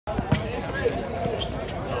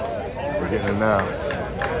getting it now.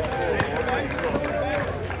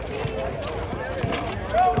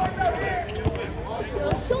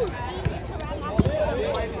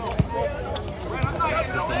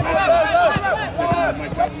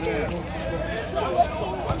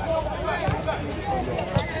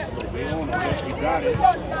 Got it.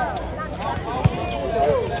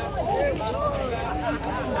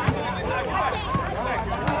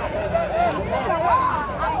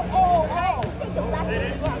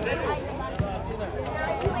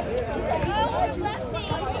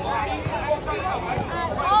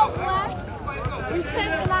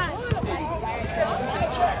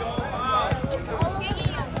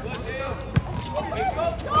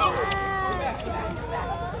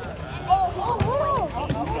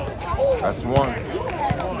 That's one.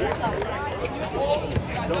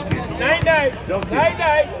 Night.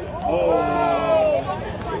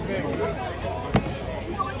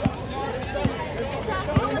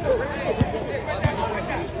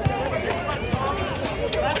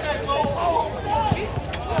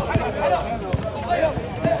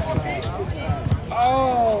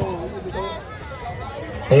 Oh.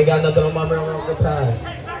 Ain't got nothing on my railroad good times.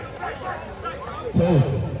 2.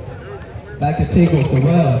 Back to Tinkle for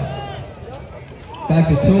real. Back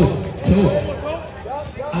to 2.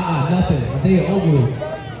 Nothing. Isaiah over.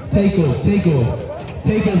 Take off.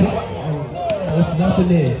 Oh, it's nothing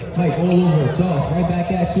there. Mike, all over. Josh, right back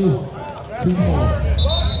at you. 2 more.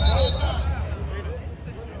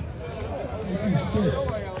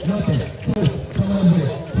 Nothing. 2. Coming over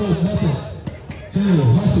there. 2. Nothing. 2.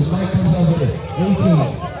 Hustle. Mike comes over there.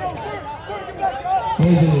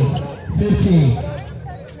 18. 15.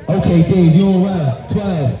 Okay, Dave, you're around.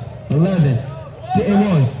 12. 11. Didn't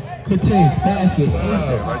one. Continue. Basket.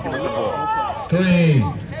 3,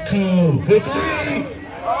 2, 15.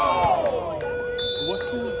 What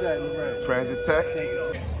school is that in Lorraine? Transit Tech.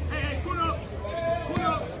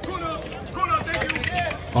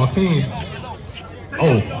 Hakeem.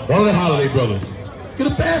 Oh, one of the Holiday brothers. Get a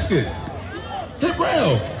basket. Hit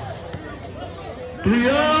rail. 3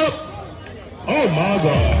 up. Oh my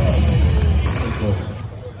God.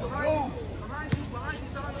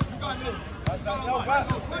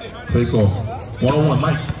 Take off. 1-on-1,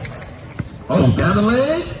 Mike. Oh, down the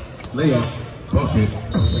leg. Layup. Bucket.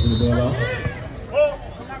 Taking the ball out.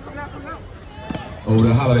 Oh,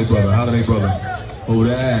 the Holiday brother. Oh,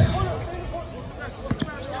 the Ash.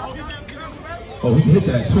 Oh, he can hit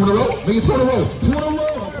that. 2 in a row. Make it 2 in a row. 2 in a row.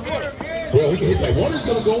 Bro, he can hit that. One is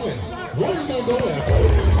going to go in.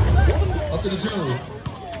 Up to the general.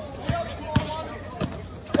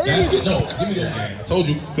 Basket. No, give me that. I told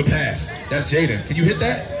you. Good pass. That's Jaden. Can you hit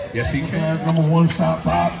that? Yes, he can. Number 1 shot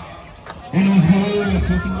pop. My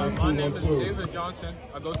name is David Johnson.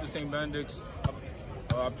 I go to St. Benedict's.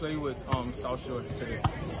 I play with South Shore today.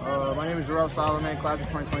 My name is Jarrell Solomon, class of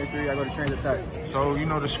 2023. I go to Transit Tech. So, you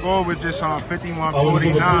know, the score was just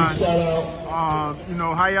 51-49. You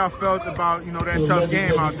know, how y'all felt about, you know, that tough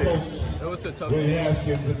game out there? It was a tough game.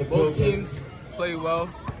 Both teams played well.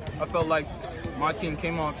 I felt like my team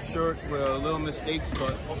came off short with little mistakes,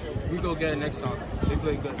 but we go get it next time. They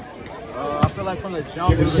played good. I feel like from the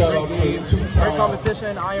jump, it was a great game. Great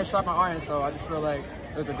competition, iron sharpened iron, so I just feel like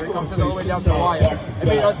it was a great competition all the way down to the wire. It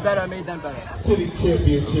made us better, it made them better. City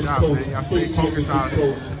championship coach, I stay focused out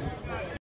here.